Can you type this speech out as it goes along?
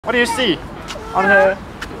What do you see on her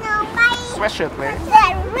sweatshirt, man?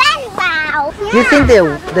 You think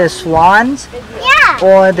they're swans? Yeah.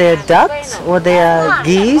 Or they're ducks? Or they're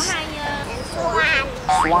geese?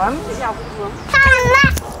 Swan?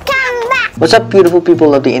 Come back. What's up, beautiful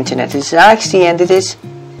people of the internet? This is Alexi and this is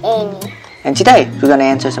Amy. And today we're gonna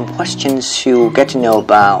answer some questions to get to know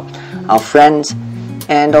about our friends,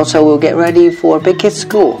 and also we'll get ready for big kids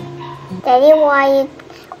school. Daddy, why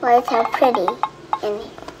is so pretty, Amy?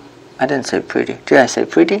 I didn't say pretty. Did I say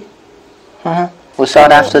pretty? We'll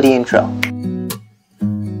start after the intro.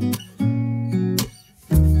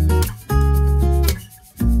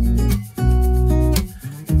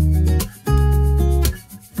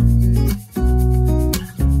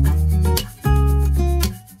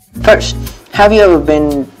 First, have you ever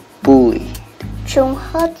been bullied? Chung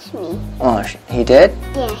hurts me. Oh, he did?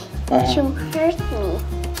 Yeah, Chung hurts me.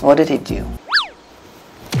 What did he do?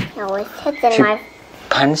 He always hits in my.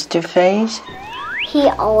 Punched your face? He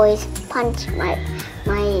always punched my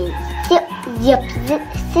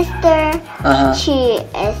sister. She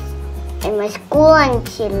is in my school and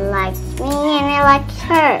she likes me and I like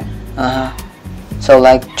her. So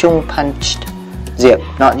like Chung punched Zip,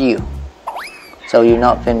 not you. So you've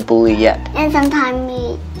not been bullied yet. And sometimes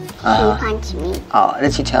he punched me. Oh,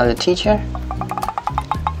 did you tell the teacher?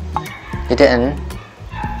 You didn't?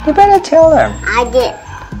 You better tell her. I did.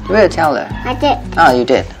 You better tell her. I did. Oh, you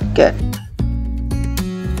did. Good.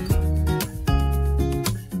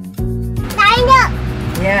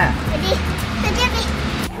 Yeah.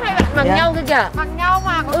 Hai bạn bằng nhau cơ kìa. Bằng nhau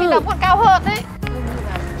mà, có khi đóng còn cao hơn đấy.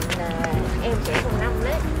 Em trẻ cùng năm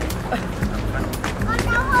đấy. Con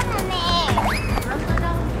cao hơn là mẹ. Không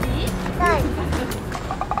đâu, tí. Đây.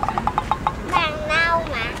 Bằng nhau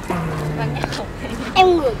mà. Bằng nhau.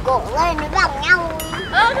 Em ngửa cổ lên nó bằng nhau.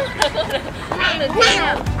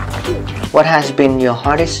 What has been your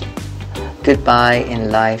hardest goodbye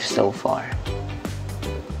in life so far?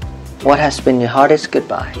 What has been your hardest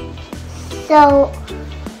goodbye? So,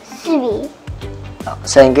 Subi.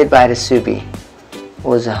 Saying goodbye to Subi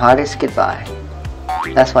was the hardest goodbye.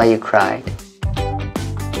 That's why you cried.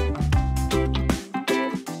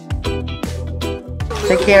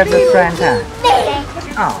 Take care of the friend, huh?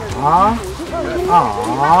 Aww.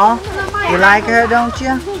 Aww. You like her, don't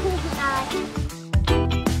you?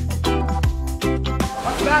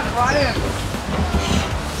 What's that, Ryan?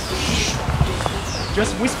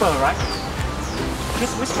 Just whisper, right?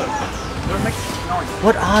 Just whisper. Don't make noise.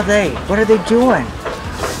 What are they? What are they doing?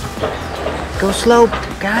 Go slow,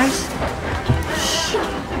 guys.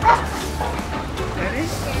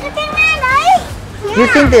 You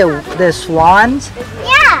think they're swans?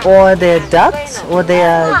 Yeah. Or they're ducks? Or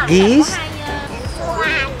they're geese?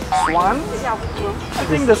 Swan? I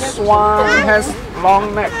think the swan has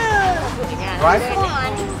long neck, right?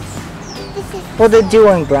 What are they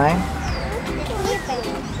doing, Brian?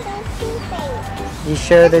 You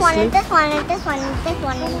sure they're This sleeping? one, this one, this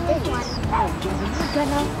one, this one. Trên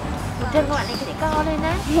không? Một chân gọi này cái co lên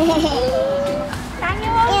đấy. Đáng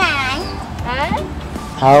yêu không? Như này. Đấy.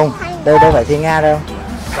 Không, đâu phải Thiên Nga đâu.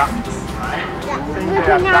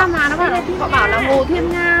 Thiên Nga mà họ bảo là Hồ Thiên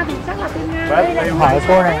Nga thì chắc là Thiên Nga. Đây là Hỏi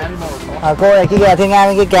cô này. Hỏi cô này kia kìa, Thiên Nga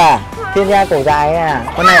bên kia kìa. Thiên Nga cổ dài ấy à.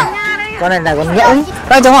 Con này là con ngỗng.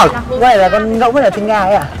 Đang cháu hỏi, con này là con ngỗng hay là Thiên Nga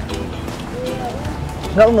ấy à?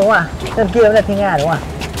 Ngỗng đúng không à? Con kia mới là Thiên Nga đúng không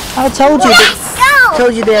à? I told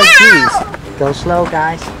you they're geese. Go slow,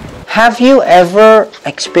 guys. Have you ever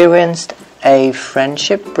experienced a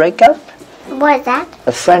friendship breakup? What is that?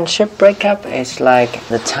 A friendship breakup is like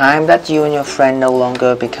the time that you and your friend no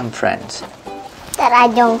longer become friends. That I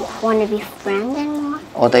don't want to be friends anymore.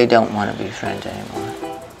 Or they don't want to be friends anymore.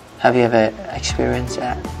 Have you ever experienced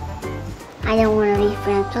that? I don't want to be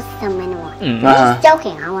friends with them anymore. Uh-huh. Just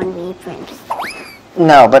joking, I want to be friends with them.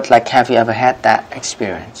 No, but like, have you ever had that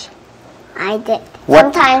experience? I did. What?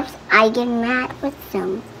 Sometimes I get mad with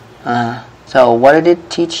them. So what did it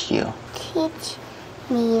teach you? Teach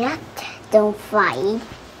me that don't fight.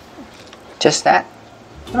 Just that?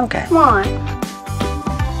 Okay. More.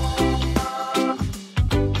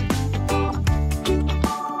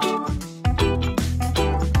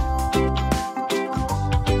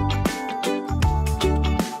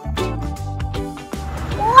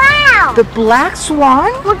 Wow! The black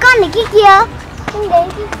swan? Một con này kia kìa. Con đấy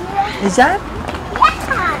kia kìa. Is that? Yeah.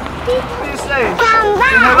 What do you say? Come Say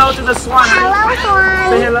back. hello to the swan. Hello, Swan.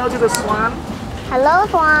 Say hello to the swan. Hello,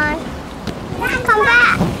 Swan. Come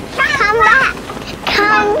back. Come back.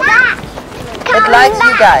 Come back. It likes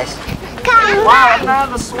you guys. Come Wow, back.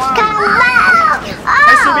 another swan. Come back. Hey,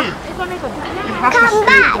 Oh. Subi. You have to Come sleep,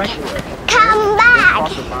 back. right? Come back.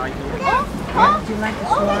 Cross the line. Would you like the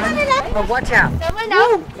swan? Oh, watch out. Đến với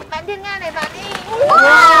đâu? Bạn thiên nga này bạn đi.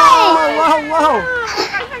 Whoa, whoa, whoa.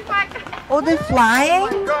 Oh, they're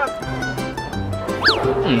flying?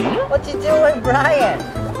 What you doing, Brian?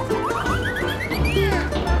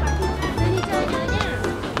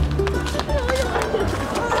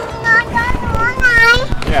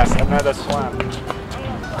 Yes, another swan.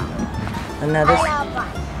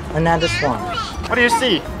 Another swan. What do you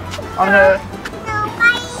see on her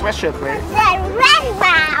sweatshirt, right?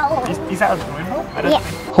 Is that a rainbow? I don't Yeah.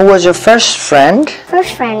 think. Who was your first friend?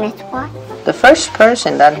 First friend is what? The first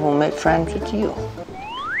person that who made friends with you?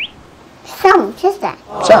 Some, just that.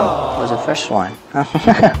 Some was the first one.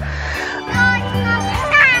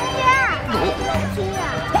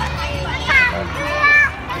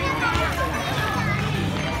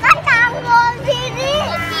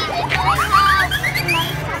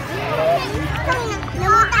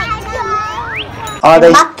 Are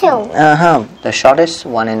they? Up to. The shortest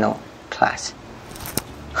one in the class.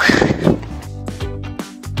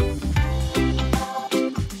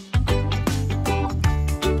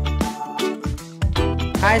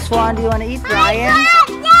 Hi, Swan. Do you want to eat, Brian?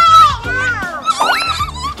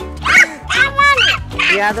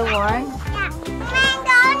 The other one?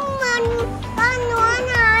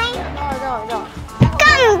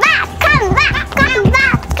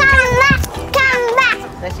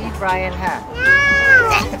 Let's eat Brian, huh?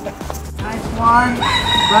 Hi, Swan.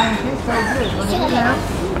 Brian tastes so good. Want to eat him?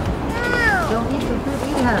 Don't eat the food,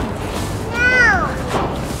 eat him.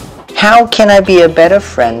 How can I be a better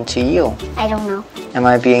friend to you? I don't know. Am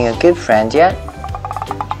I being a good friend yet?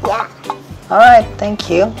 Yeah. Alright, thank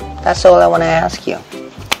you. That's all I want to ask you.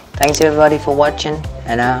 Thanks everybody for watching,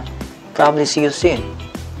 and I'll probably see you soon.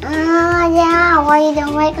 Yeah. Why you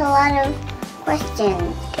don't make a lot of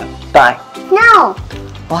questions? Bye. No.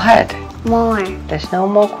 What? More. There's no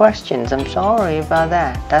more questions. I'm sorry about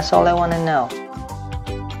that. That's all I want to know.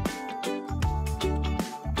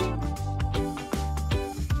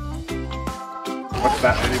 What's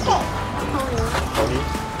that animal? Pony?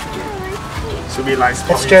 Should we like It's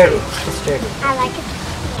pony dirty. too? It's dirty. I like it.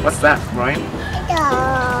 What's that, Brian?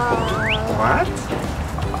 What?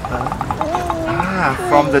 Ah,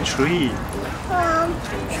 from the tree. From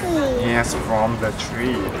tree. Yes, from the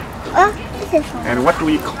tree. Oh, this is from And what do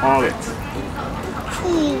we call it?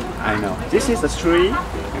 tree. I know. This is a tree,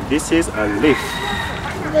 and this is a leaf.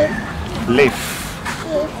 Leaf.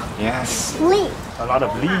 Yes. Leaf. A lot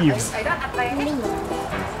of leaves.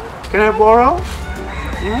 Can I borrow?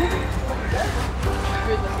 Yeah?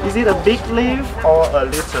 Is it a big leaf or a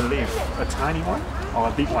little leaf? A tiny one or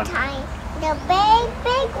a big one? Tiny. The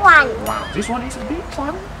big one. Wow, this one is a big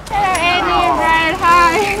one.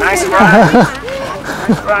 Hi. Nice ride.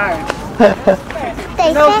 Nice ride.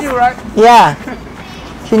 They Knows said you, right? Yeah.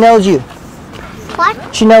 She knows you.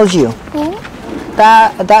 what? She knows you. Hmm?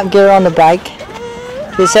 That girl on the bike.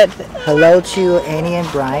 She said hello to Annie and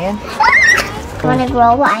Brian. When I grow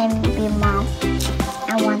up, I be mom.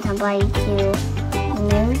 I want somebody to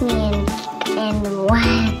marry me and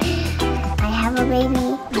when I have a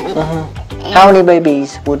baby. How many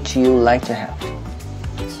babies would you like to have?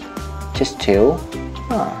 Just 2?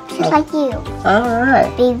 Oh, Just like you.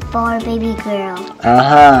 alright. Baby boy, baby girl.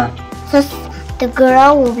 So the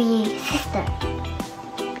girl will be sister.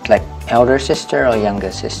 Like elder sister or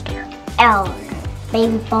younger sister? Elder.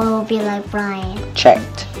 Baby boy will be like Brian.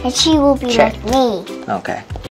 Checked. And she will be Check. like me. Okay.